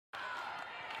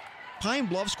Pine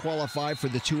Bluffs qualified for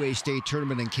the 2A state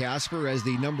tournament in Casper as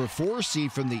the number 4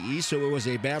 seed from the East, so it was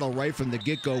a battle right from the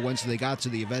get-go once they got to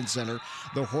the event center.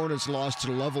 The Hornets lost to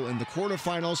the Level in the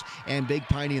quarterfinals and Big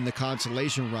Piney in the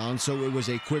consolation round, so it was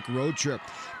a quick road trip.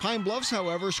 Pine Bluffs,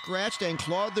 however, scratched and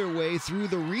clawed their way through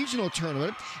the regional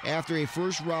tournament. After a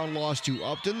first-round loss to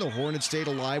Upton, the Hornets stayed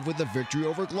alive with a victory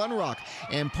over Glen Rock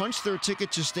and punched their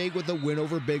ticket to stay with a win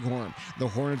over Bighorn. The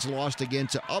Hornets lost again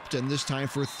to Upton, this time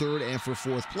for 3rd and for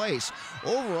 4th place.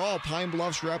 Overall, Pine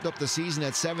Bluffs wrapped up the season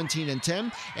at 17-10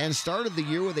 and started the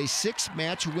year with a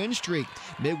 6-match win streak.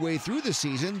 Midway through the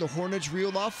season, the Hornets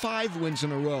reeled off 5 wins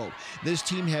in a row. This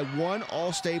team had one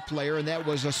All-State player, and that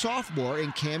was a sophomore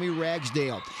in Cammie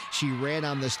Ragsdale. She ran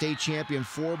on the state champion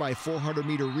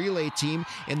 4x400-meter relay team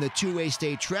in the 2A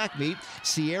state track meet.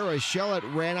 Sierra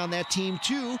Shellett ran on that team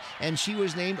too, and she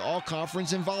was named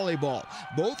All-Conference in volleyball.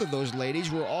 Both of those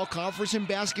ladies were All-Conference in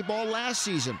basketball last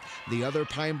season. The other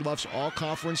Pine Bluffs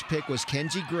All-Conference pick was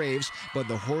Kenzie Graves, but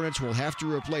the Hornets will have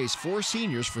to replace 4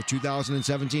 seniors for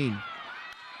 2017.